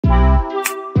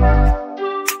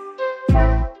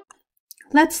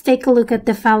Let's take a look at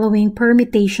the following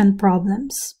permutation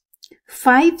problems.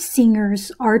 5 singers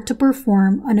are to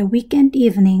perform on a weekend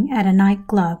evening at a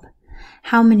nightclub.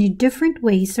 How many different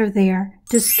ways are there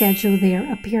to schedule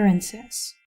their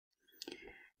appearances?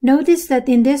 Notice that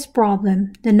in this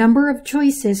problem, the number of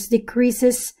choices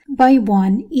decreases by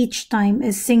 1 each time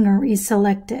a singer is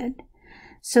selected.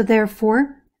 So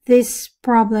therefore, this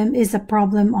problem is a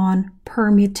problem on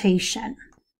permutation.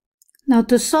 Now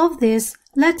to solve this,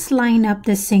 let's line up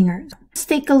the singers. Let's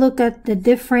take a look at the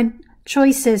different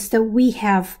choices that we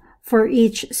have for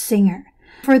each singer.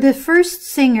 For the first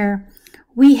singer,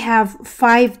 we have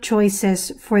 5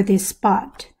 choices for this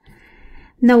spot.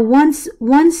 Now once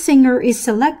one singer is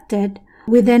selected,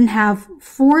 we then have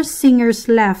 4 singers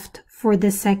left for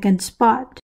the second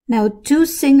spot. Now 2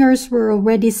 singers were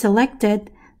already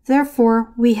selected,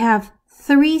 therefore we have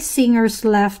 3 singers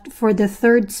left for the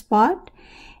third spot,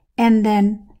 and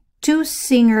then 2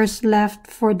 singers left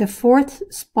for the fourth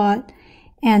spot,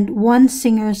 and 1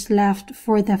 singers left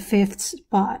for the fifth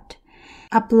spot.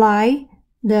 Apply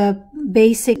the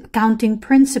basic counting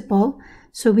principle,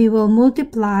 so we will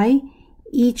multiply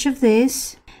each of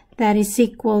this, that is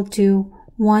equal to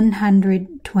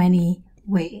 120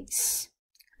 ways.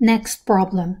 Next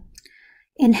problem.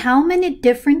 In how many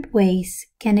different ways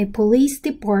can a police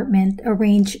department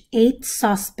arrange 8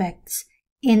 suspects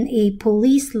in a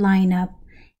police lineup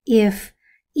if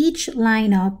each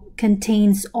lineup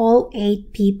contains all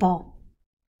 8 people?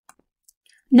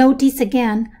 Notice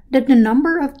again that the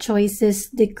number of choices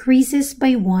decreases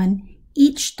by 1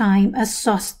 each time a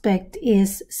suspect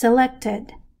is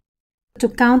selected. To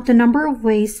count the number of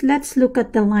ways, let's look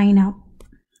at the lineup.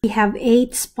 We have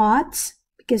 8 spots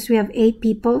because we have 8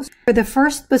 people. For the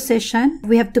first position,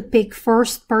 we have to pick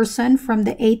first person from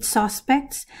the 8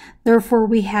 suspects. Therefore,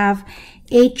 we have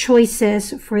 8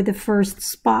 choices for the first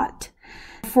spot.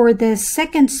 For the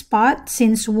second spot,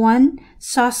 since 1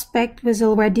 suspect was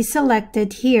already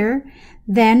selected here,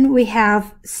 then we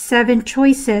have 7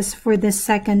 choices for the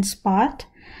second spot.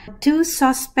 2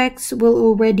 suspects will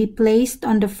already placed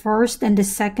on the first and the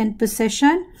second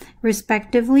position,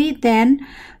 respectively. Then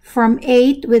from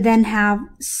 8, we then have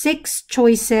 6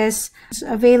 choices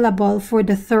available for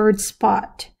the third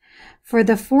spot. For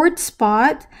the fourth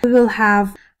spot, we will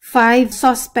have 5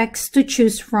 suspects to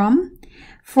choose from.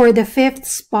 For the fifth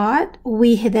spot,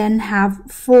 we then have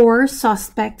 4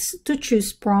 suspects to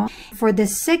choose from. For the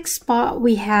sixth spot,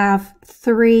 we have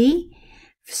 3.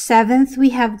 Seventh,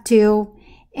 we have 2.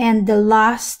 And the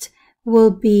last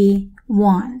will be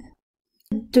 1.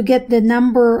 To get the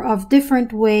number of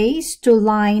different ways to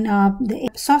line up the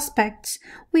suspects,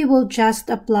 we will just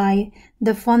apply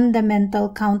the fundamental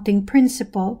counting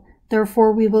principle.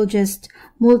 Therefore, we will just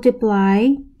multiply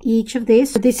each of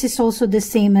these. This is also the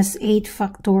same as 8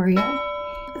 factorial.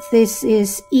 This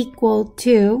is equal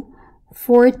to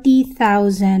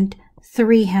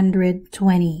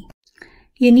 40,320.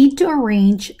 You need to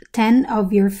arrange 10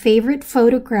 of your favorite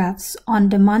photographs on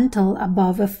the mantel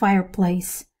above a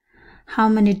fireplace. How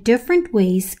many different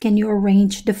ways can you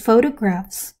arrange the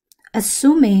photographs,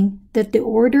 assuming that the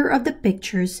order of the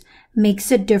pictures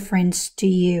makes a difference to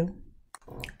you?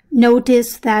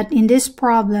 Notice that in this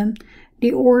problem,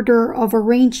 the order of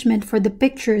arrangement for the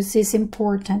pictures is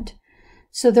important.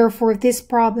 So therefore, this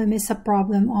problem is a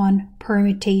problem on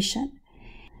permutation.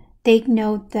 Take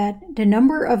note that the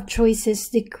number of choices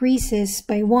decreases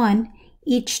by 1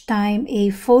 each time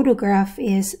a photograph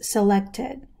is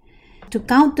selected. To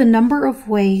count the number of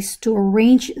ways to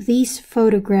arrange these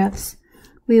photographs,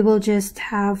 we will just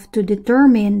have to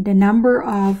determine the number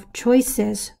of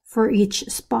choices for each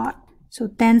spot. So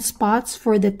 10 spots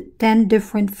for the 10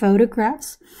 different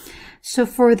photographs. So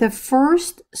for the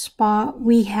first spot,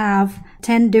 we have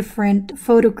 10 different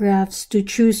photographs to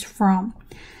choose from.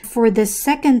 For the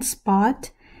second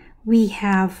spot, we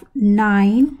have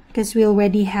 9 because we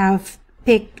already have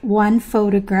picked 1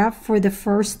 photograph for the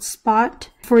first spot.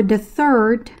 For the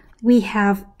third, we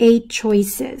have 8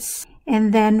 choices.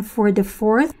 And then for the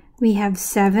fourth, we have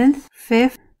 7th,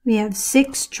 5th, we have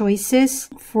 6 choices.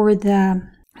 For the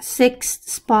 6th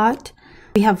spot,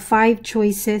 we have 5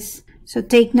 choices. So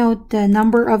take note, the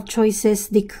number of choices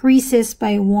decreases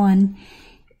by 1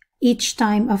 each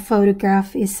time a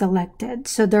photograph is selected.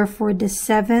 So therefore, the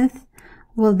 7th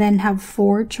will then have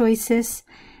 4 choices.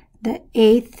 The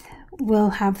 8th will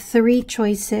have 3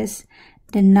 choices.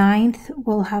 The 9th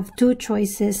will have 2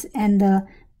 choices. And the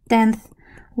 10th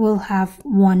will have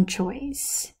 1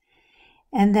 choice.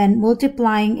 And then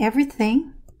multiplying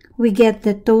everything, we get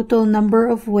the total number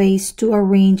of ways to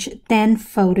arrange 10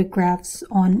 photographs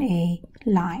on a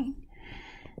line.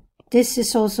 This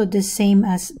is also the same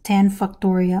as 10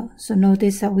 factorial. So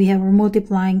notice that we're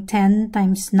multiplying 10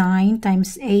 times 9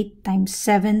 times 8 times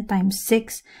 7 times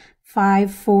 6,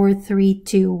 5, 4, 3,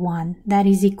 2, 1. That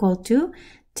is equal to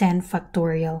 10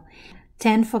 factorial.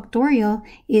 10 factorial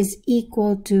is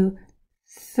equal to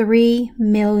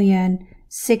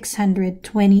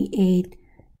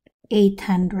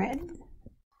 3,628,800.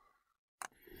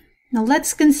 Now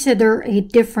let's consider a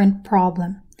different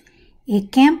problem. A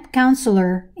camp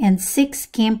counselor and 6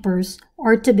 campers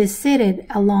are to be seated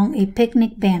along a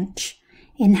picnic bench.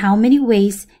 In how many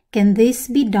ways can this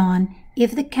be done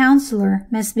if the counselor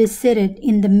must be seated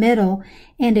in the middle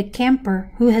and a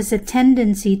camper who has a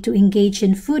tendency to engage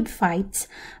in food fights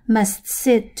must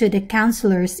sit to the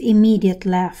counselor's immediate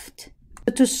left?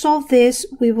 To solve this,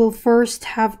 we will first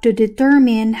have to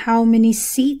determine how many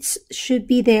seats should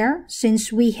be there,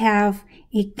 since we have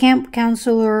a camp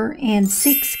counselor and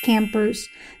 6 campers.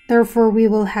 Therefore, we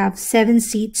will have 7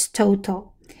 seats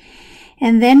total.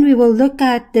 And then we will look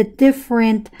at the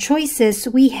different choices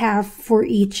we have for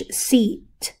each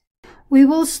seat. We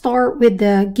will start with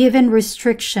the given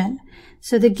restriction.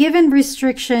 So the given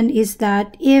restriction is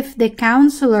that if the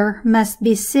counselor must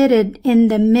be seated in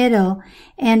the middle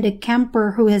and a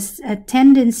camper who has a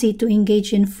tendency to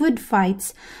engage in food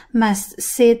fights must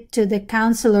sit to the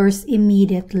counselor's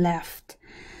immediate left.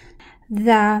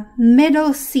 The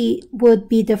middle seat would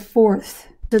be the 4th.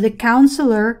 So the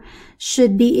counselor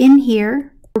should be in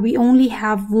here. We only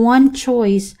have one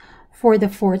choice for the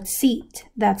 4th seat.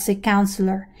 That's the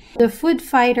counselor. The food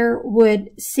fighter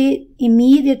would sit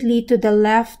immediately to the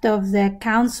left of the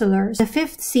counselor. The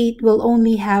 5th seat will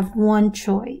only have one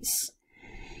choice.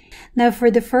 Now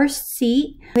for the first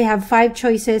seat, we have 5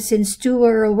 choices since 2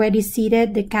 are already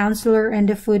seated, the counselor and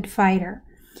the food fighter.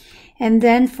 And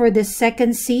then for the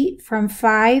second seat, from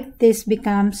 5, this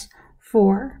becomes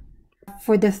 4.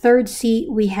 For the 3rd seat,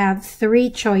 we have 3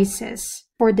 choices.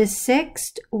 For the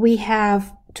 6th, we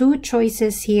have 2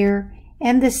 choices here,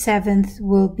 and the 7th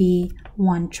will be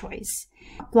 1 choice.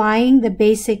 Applying the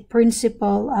basic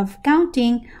principle of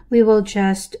counting, we will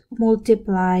just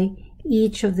multiply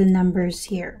each of the numbers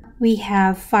here. We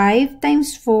have 5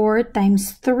 times 4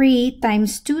 times 3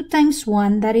 times 2 times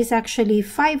 1. That is actually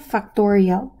 5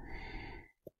 factorial.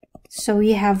 So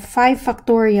we have 5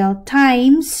 factorial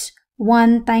times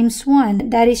 1 times 1.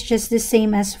 That is just the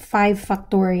same as 5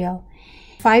 factorial.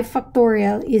 5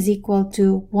 factorial is equal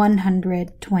to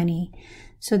 120.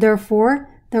 So therefore,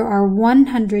 there are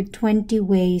 120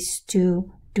 ways to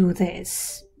do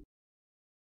this.